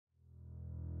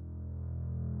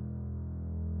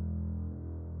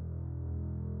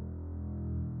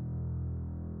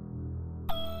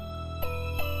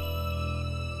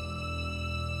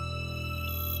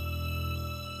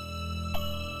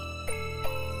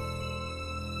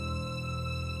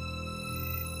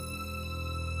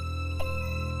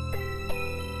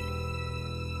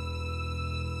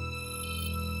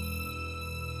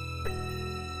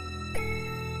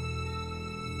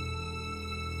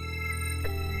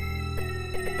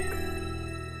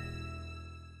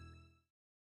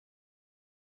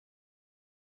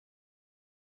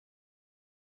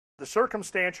the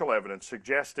circumstantial evidence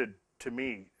suggested to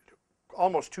me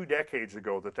almost 2 decades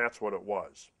ago that that's what it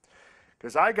was.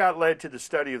 Because I got led to the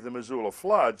study of the Missoula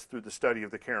Floods through the study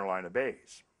of the Carolina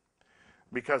Bays.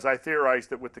 Because I theorized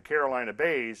that with the Carolina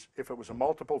Bays, if it was a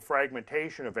multiple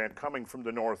fragmentation event coming from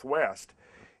the northwest,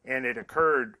 and it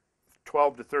occurred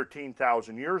 12 to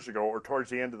 13,000 years ago, or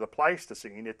towards the end of the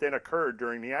Pleistocene, it then occurred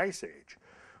during the Ice Age.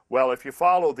 Well, if you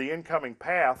follow the incoming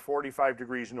path, 45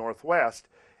 degrees northwest,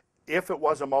 if it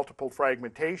was a multiple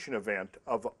fragmentation event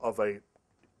of a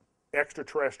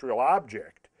extraterrestrial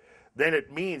object, then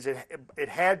it means it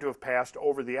had to have passed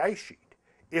over the ice sheet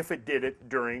if it did it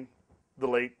during the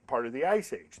late part of the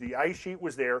Ice Age. The ice sheet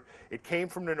was there. It came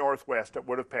from the northwest. It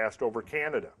would have passed over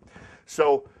Canada.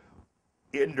 So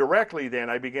indirectly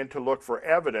then I began to look for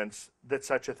evidence that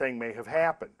such a thing may have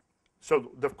happened.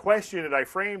 So the question that I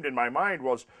framed in my mind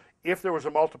was, if there was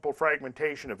a multiple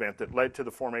fragmentation event that led to the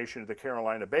formation of the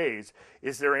Carolina Bays,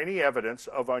 is there any evidence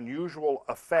of unusual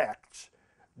effects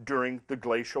during the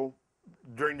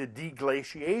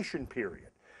deglaciation period?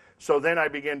 So then I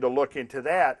began to look into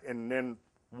that, and then,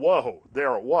 whoa,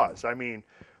 there it was. I mean,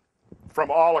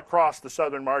 from all across the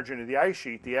southern margin of the ice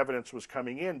sheet, the evidence was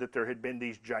coming in that there had been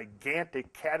these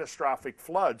gigantic catastrophic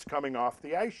floods coming off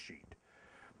the ice sheet.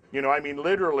 You know, I mean,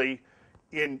 literally,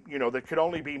 that could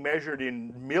only be measured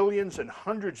in millions and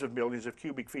hundreds of millions of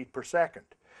cubic feet per second,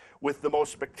 with the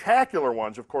most spectacular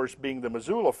ones, of course, being the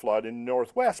Missoula flood in the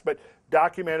northwest, but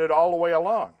documented all the way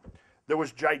along. There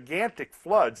was gigantic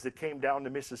floods that came down the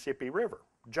Mississippi River,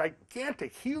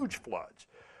 gigantic, huge floods.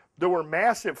 There were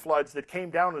massive floods that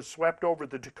came down and swept over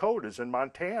the Dakotas and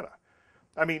Montana.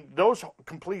 I mean, those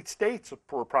complete states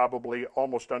were probably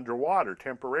almost underwater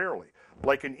temporarily,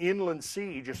 like an inland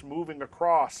sea just moving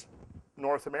across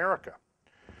North America.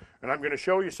 And I'm going to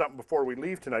show you something before we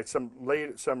leave tonight, some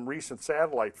recent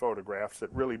satellite photographs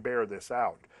that really bear this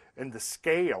out, and the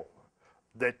scale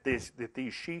that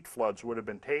these sheet floods would have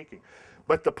been taking.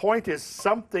 But the point is,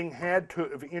 something had to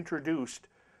have introduced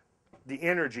the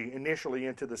energy initially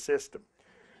into the system.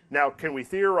 Now, can we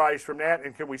theorize from that,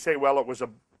 and can we say, well, it was a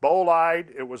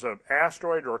bolide, it was an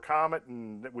asteroid or a comet,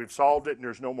 and we've solved it and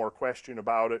there's no more question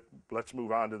about it, let's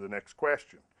move on to the next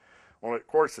question? Well, of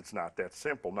course it's not that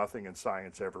simple. Nothing in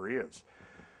science ever is.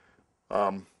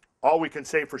 All we can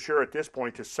say for sure at this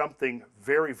point is something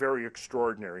very, very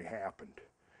extraordinary happened.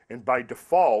 And by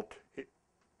default,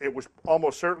 it was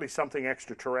almost certainly something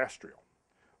extraterrestrial.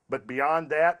 But beyond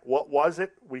that, what was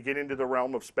it? We get into the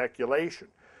realm of speculation.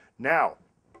 Now,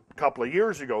 a couple of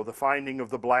years ago, the finding of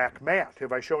the black mat.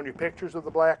 Have I shown you pictures of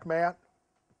the black mat?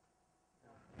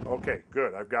 Okay,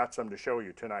 good. I've got some to show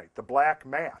you tonight. The black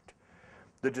mat.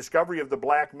 The discovery of the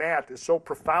black mat is so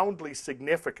profoundly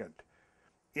significant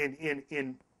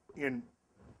in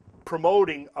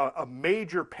promoting a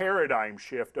major paradigm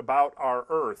shift about our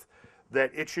Earth,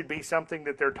 that it should be something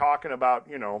that they're talking about,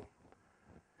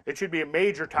 it should be a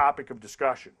major topic of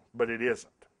discussion, but it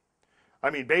isn't.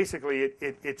 I mean, basically,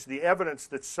 it's the evidence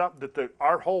that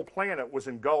our whole planet was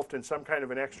engulfed in some kind of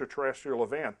an extraterrestrial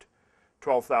event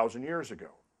 12,000 years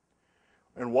ago.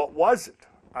 And what was it?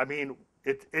 I mean,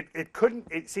 it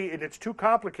couldn't, and it's too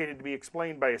complicated to be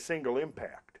explained by a single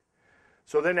impact.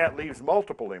 So then that leaves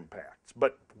multiple impacts.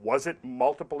 But was it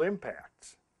multiple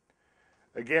impacts?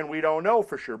 Again, we don't know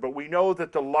for sure, but we know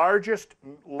that the largest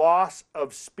loss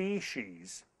of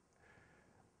species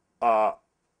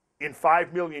in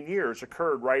 5 million years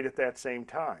occurred right at that same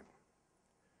time.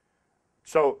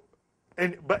 So,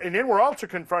 and then we're also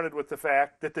confronted with the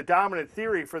fact that the dominant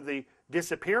theory for the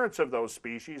disappearance of those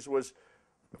species was,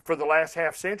 for the last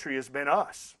half century, has been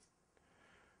us.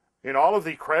 In all of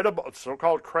the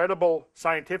so-called credible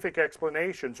scientific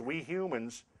explanations, we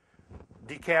humans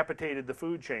decapitated the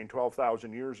food chain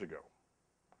 12,000 years ago.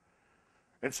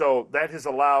 And so that has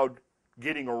allowed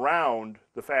getting around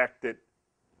the fact that,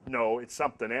 no, it's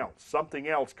something else. Something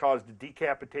else caused the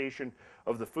decapitation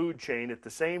of the food chain at the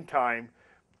same time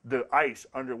the ice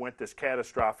underwent this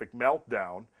catastrophic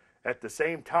meltdown. At the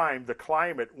same time, the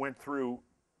climate went through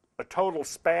a total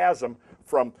spasm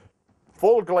from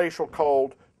full glacial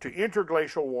cold to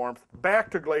interglacial warmth, back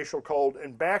to glacial cold,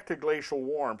 and back to glacial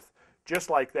warmth,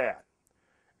 just like that.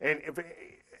 And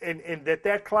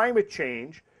that climate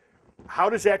change, how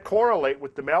does that correlate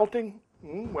with the melting?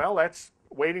 Well, that's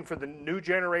waiting for the new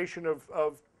generation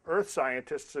of Earth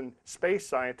scientists and space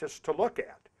scientists to look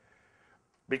at.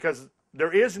 Because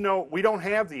we don't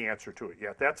have the answer to it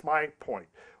yet. That's my point.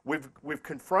 We've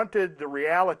confronted the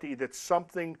reality that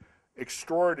something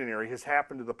extraordinary has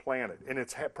happened to the planet, and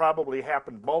it's probably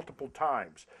happened multiple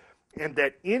times. And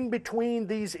that in between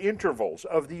these intervals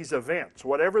of these events,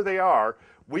 whatever they are,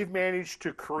 we've managed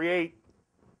to create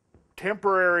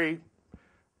temporary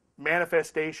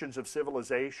manifestations of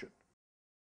civilization.